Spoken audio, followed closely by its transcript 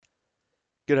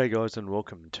G'day guys and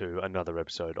welcome to another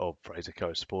episode of Fraser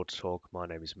Coast Sports Talk. My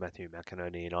name is Matthew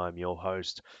McInerney and I'm your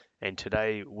host. And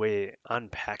today we're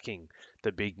unpacking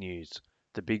the big news,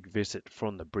 the big visit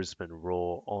from the Brisbane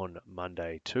Roar on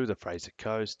Monday to the Fraser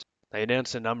Coast. They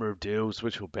announced a number of deals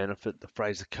which will benefit the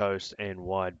Fraser Coast and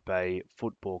Wide Bay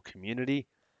football community.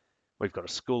 We've got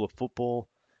a school of football.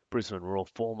 Brisbane Roar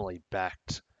formally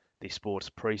backed the sports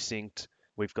precinct.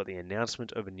 We've got the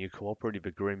announcement of a new cooperative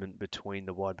agreement between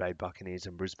the Wide Bay Buccaneers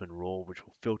and Brisbane Roar, which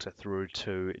will filter through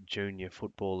to junior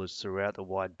footballers throughout the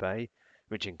Wide Bay,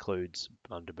 which includes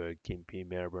Bundaberg, Gympie,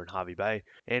 Maryborough, and Hervey Bay.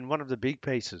 And one of the big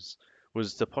pieces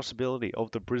was the possibility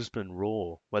of the Brisbane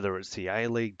Roar, whether it's the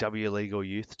A-League, W-League, or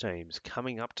youth teams,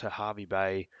 coming up to Hervey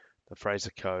Bay, the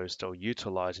Fraser Coast, or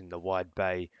utilising the Wide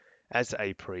Bay as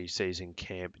a pre-season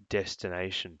camp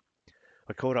destination.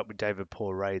 I caught up with David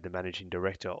Poiret, the managing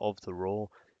director of the Roar,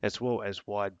 as well as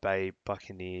Wide Bay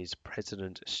Buccaneers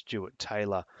president Stuart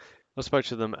Taylor. I spoke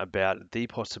to them about the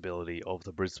possibility of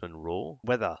the Brisbane Roar,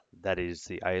 whether that is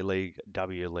the A-League,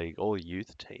 W-League or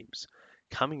youth teams,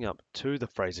 coming up to the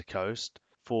Fraser Coast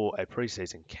for a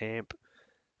pre-season camp.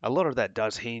 A lot of that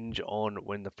does hinge on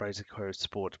when the Fraser Coast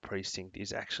Sports Precinct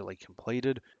is actually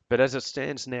completed, but as it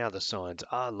stands now, the signs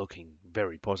are looking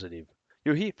very positive.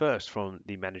 You'll hear first from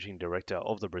the Managing Director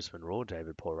of the Brisbane Roar,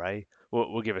 David Poiret,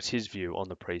 will give us his view on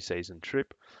the pre-season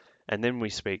trip, and then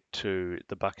we speak to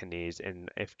the Buccaneers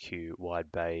and FQ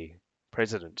Wide Bay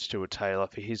President Stuart Taylor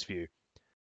for his view.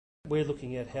 We're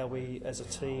looking at how we, as a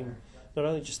team, not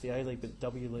only just the A-League but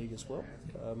W League as well,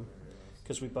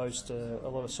 because we boast a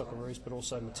lot of Socceroos but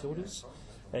also Matildas,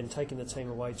 and taking the team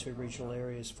away to regional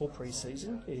areas for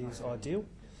pre-season is ideal.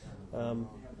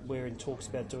 We're in talks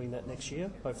about doing that next year.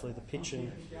 Hopefully the pitch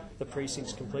and the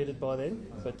precinct's completed by then,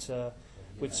 but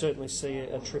we'd certainly see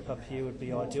a trip up here would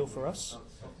be ideal for us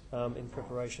in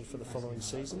preparation for the following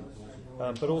season,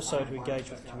 but also to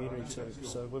engage with the community too.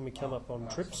 So when we come up on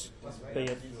trips, be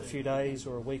it a few days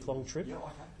or a week-long trip,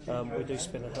 we do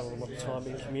spend a hell of a lot of time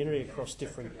in community across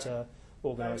different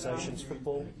organisations,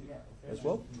 football as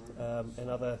well, and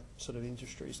other sort of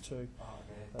industries too.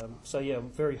 So yeah, I'm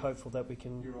very hopeful that we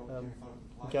can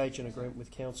engage in agreement with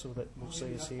council that will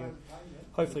see us here,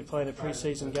 hopefully playing a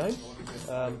pre-season game,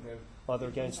 either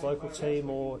against local team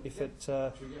or if it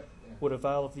would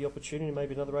avail of the opportunity,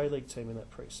 maybe another A-League team in that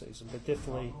pre-season. But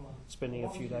definitely spending a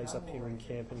few days up here in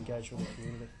camp and engaging with the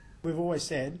community. We've always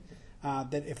said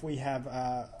that if we have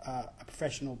a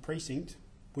professional precinct,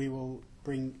 we will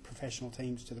bring professional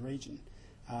teams to the region.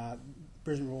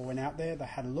 Brisbane Roar went out there, they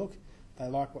had a look, they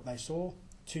liked what they saw.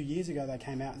 2 years ago they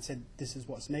came out and said this is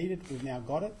what's needed, we've now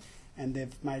got it, and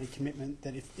they've made a commitment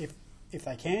that if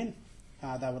they can,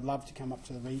 they would love to come up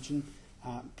to the region,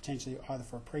 potentially either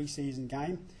for a pre-season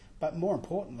game, but more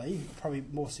importantly, probably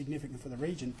more significant for the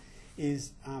region,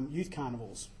 is youth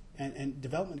carnivals and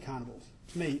development carnivals.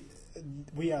 To me,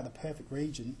 we are the perfect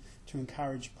region to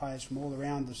encourage players from all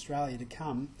around Australia to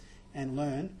come and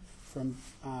learn from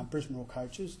Brisbane Roar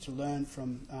coaches, to learn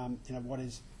from what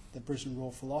is the Brisbane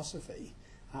Roar philosophy.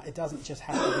 It doesn't just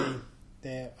have to be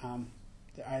their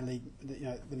A-League,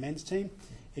 the men's team.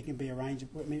 It can be a range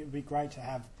of. I mean, it would be great to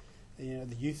have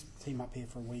the youth team up here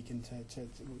for a week and to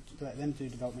let them do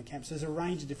development camps. There's a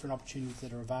range of different opportunities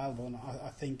that are available, and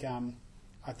I think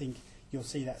you'll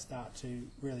see that start to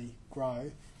really grow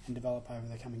and develop over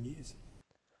the coming years.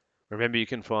 Remember, you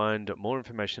can find more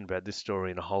information about this story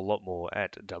and a whole lot more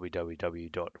at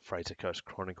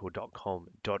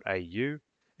www.frasercoastchronicle.com.au.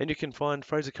 And you can find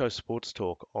Fraser Coast Sports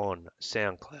Talk on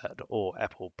SoundCloud or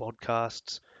Apple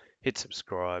Podcasts. Hit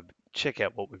subscribe, check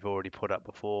out what we've already put up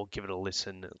before, give it a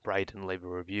listen, rate and leave a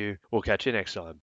review. We'll catch you next time.